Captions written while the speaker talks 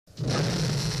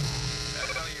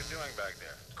back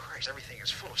there? Christ, everything is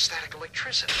full of static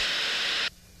electricity.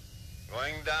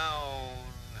 Going down.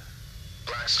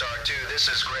 Black Star 2, this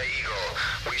is Gray Eagle.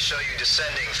 We show you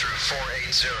descending through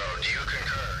 480. Do you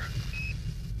concur?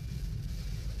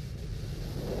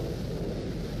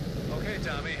 Okay,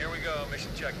 Tommy, here we go.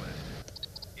 Mission checklist.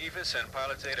 EFIS and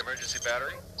pilot's aid emergency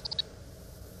battery.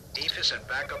 EFIS and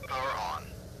backup power on.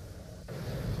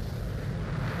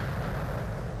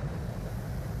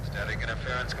 Static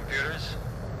interference computers.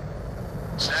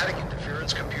 Static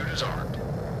interference computers armed.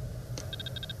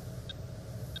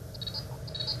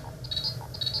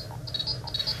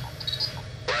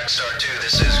 Black Star 2,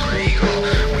 this is Gray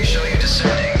Eagle. We show you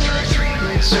descending through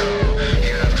 390.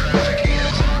 You have traffic 8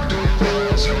 o'clock, 12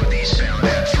 miles northeastbound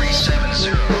at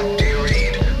 370. Do you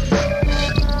read?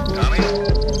 Tommy?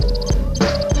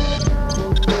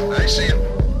 I see him.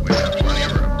 We've got plenty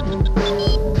of room.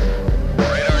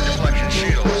 Radar deflection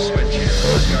shield switch in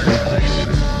unguarded position.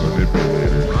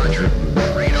 Roger.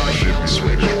 Radar shield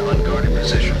switch in unguarded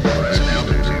position. Present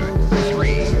altitude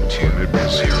 320.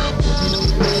 310.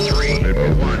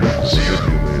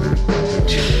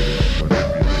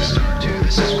 Star 2,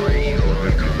 this is Gray Eagle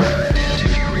on guard. And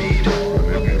if you read,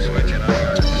 Booking switch in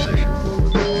unguarded position.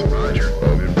 Roger.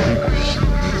 Roger,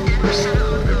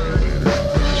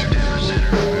 Denver Center.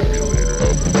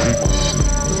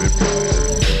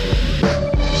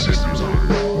 All systems on.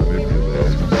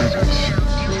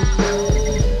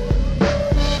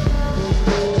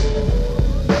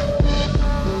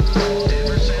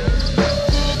 Denver Center.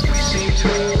 We see you to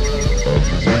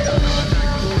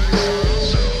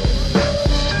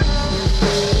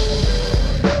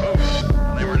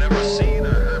They were never seen or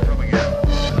heard from again.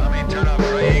 Tommy, turn off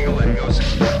Gray Eagle and go see.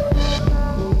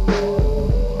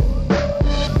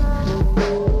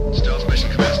 Stealth mission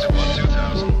commenced at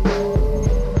 1-2000.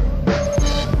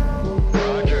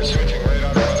 Roger, switching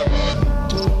radar to weather mode.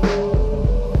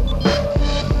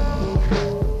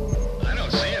 I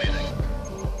don't see anything.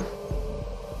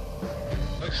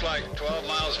 Looks like 12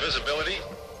 miles visibility,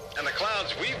 and the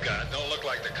clouds we've got don't look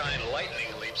like the kind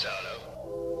lightning leaps out of.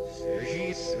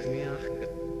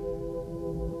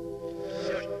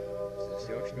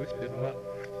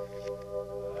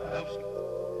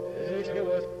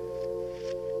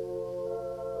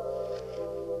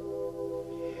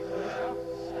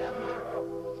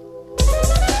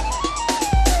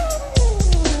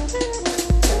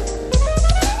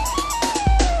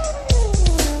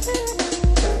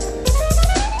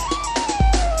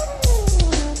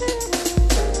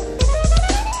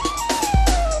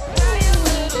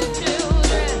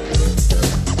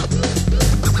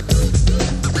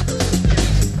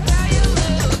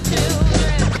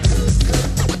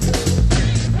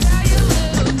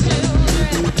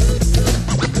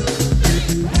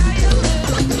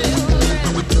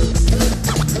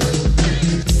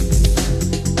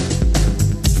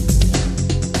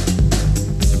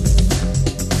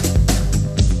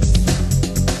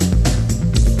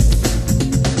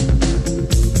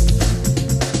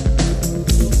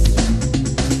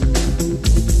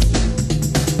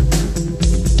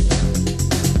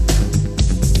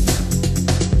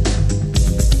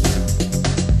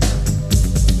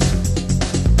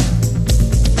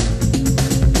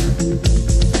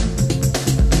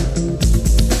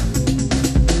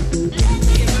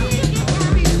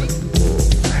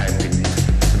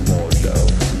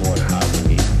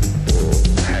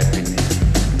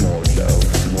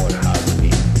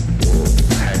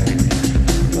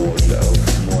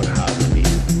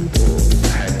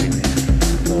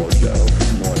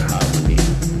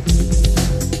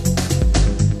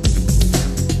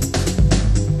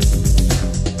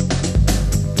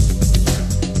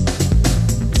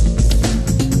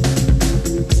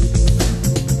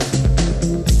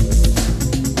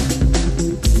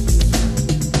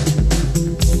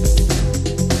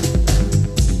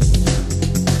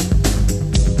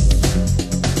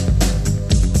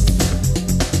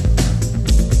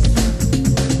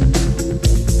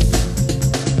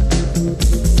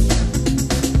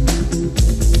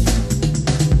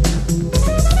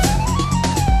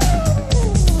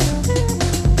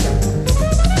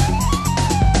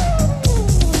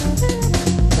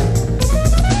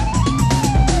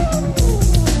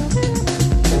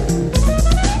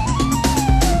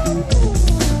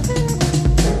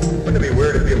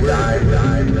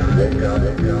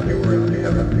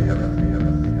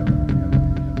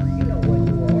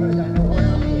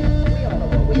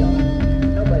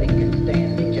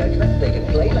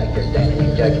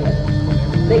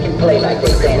 They can play like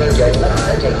they stand in judgment,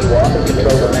 take you off and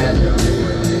control the mass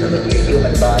with your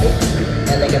human body,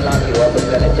 and they can lock you up in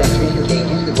penitentiaries and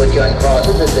cages and put you on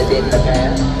crosses as they did in the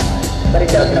past. But it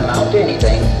doesn't amount to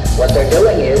anything. What they're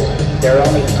doing is, they're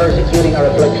only persecuting a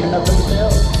reflection of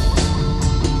themselves.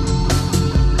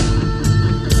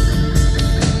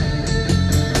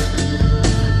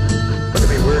 They're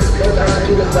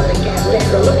persecuting what they can't stand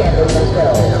to look at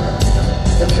themselves.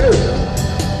 The truth.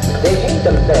 They hate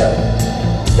themselves.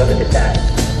 Look at the time.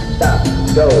 Stop.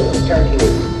 Go. Turn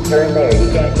here. Turn there.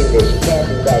 You can't do this. You can't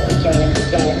do that. You can't.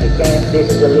 This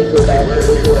is illegal. That's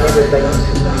illegal. Everything's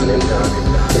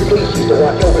illegal. The police used to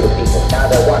watch over the people. Now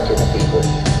they're watching the people.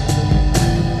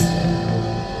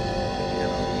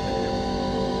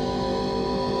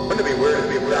 Wouldn't it be weird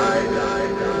if you died,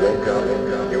 woke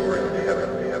up, you were in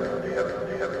heaven.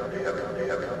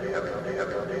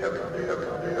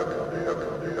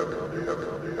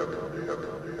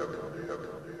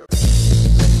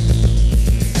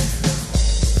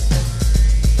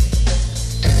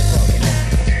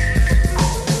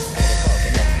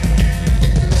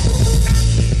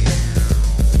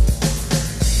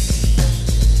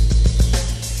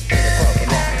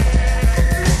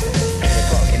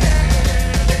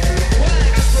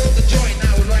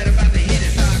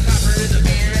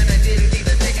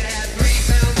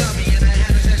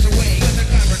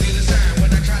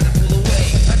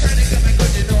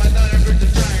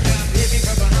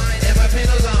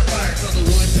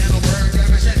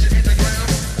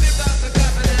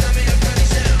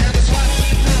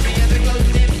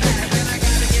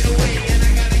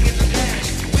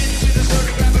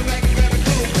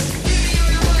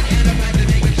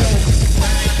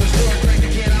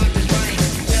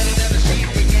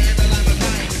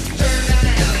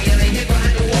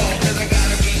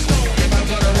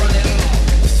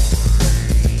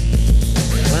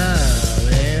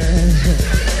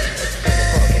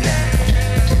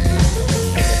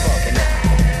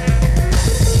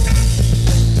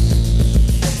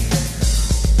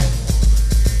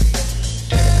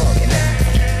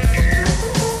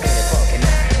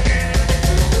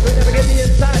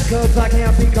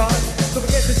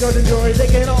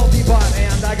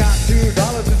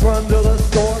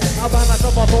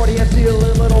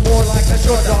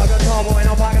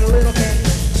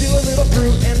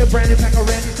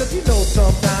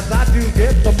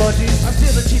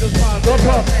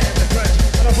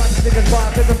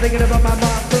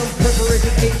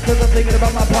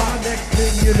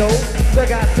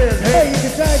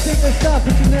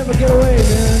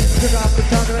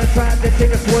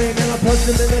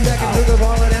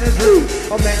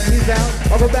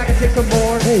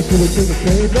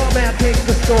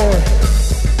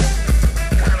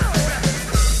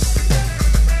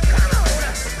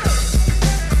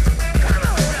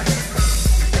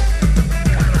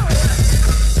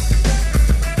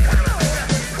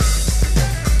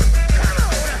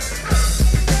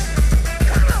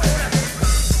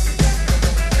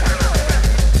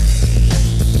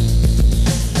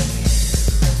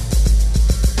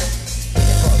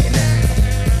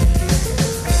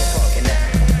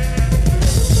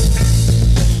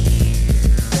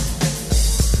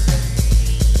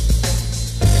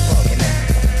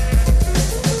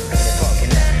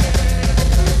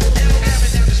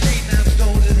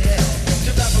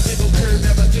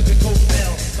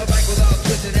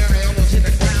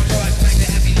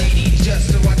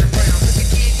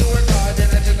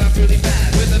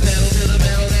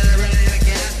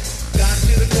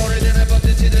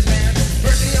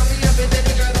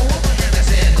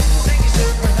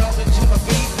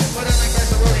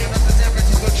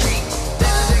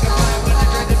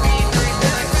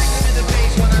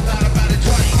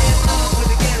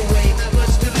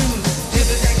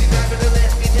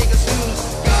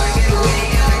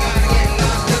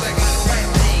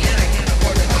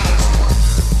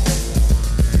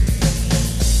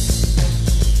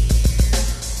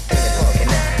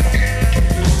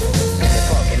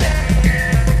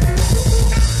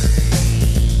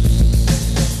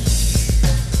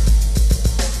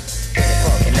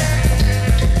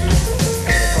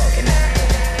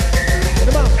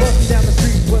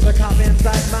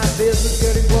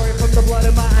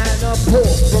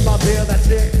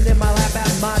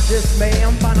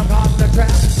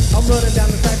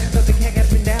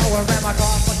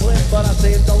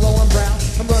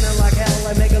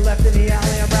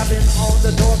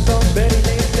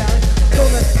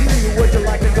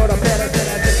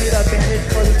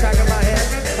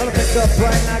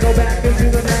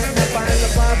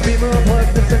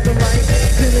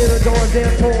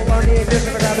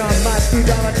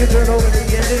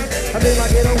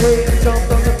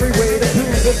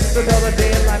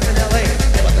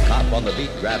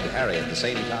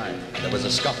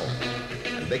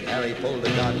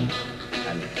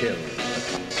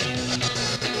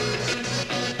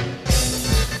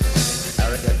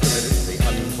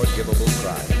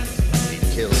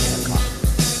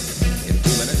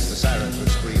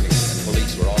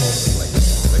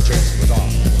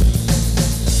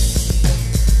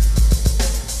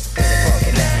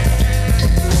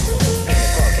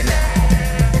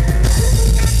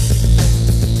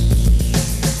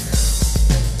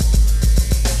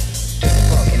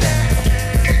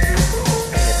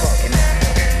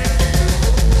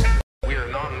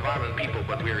 people,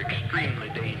 but we're extremely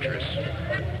dangerous.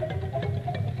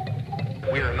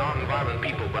 We are non-violent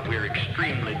people, but we're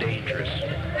extremely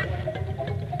dangerous.